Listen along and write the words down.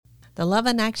The Love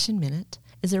in Action Minute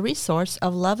is a resource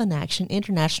of Love in Action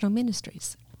International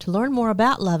Ministries. To learn more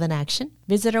about Love in Action,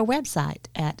 visit our website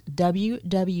at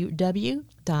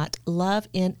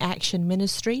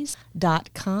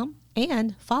www.loveinactionministries.com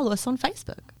and follow us on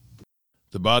Facebook.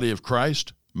 The body of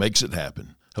Christ makes it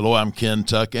happen. Hello, I'm Ken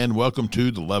Tuck, and welcome to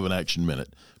the Love in Action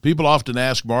Minute. People often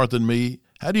ask Martha and me,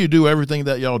 how do you do everything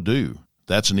that y'all do?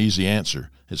 That's an easy answer.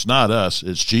 It's not us,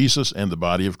 it's Jesus and the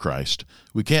body of Christ.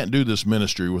 We can't do this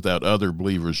ministry without other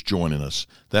believers joining us.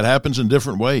 That happens in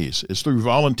different ways. It's through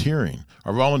volunteering.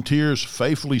 Our volunteers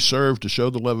faithfully serve to show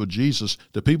the love of Jesus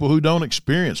to people who don't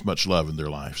experience much love in their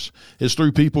lives. It's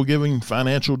through people giving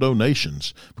financial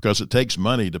donations because it takes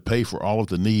money to pay for all of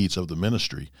the needs of the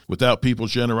ministry. Without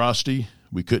people's generosity,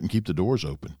 we couldn't keep the doors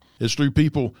open. It's through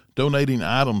people donating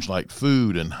items like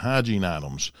food and hygiene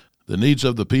items. The needs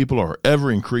of the people are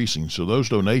ever increasing, so those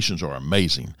donations are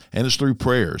amazing. And it's through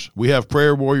prayers. We have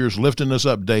prayer warriors lifting us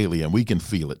up daily, and we can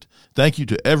feel it. Thank you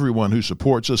to everyone who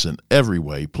supports us in every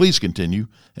way. Please continue,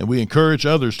 and we encourage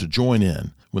others to join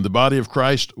in. When the body of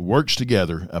Christ works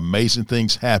together, amazing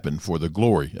things happen for the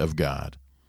glory of God.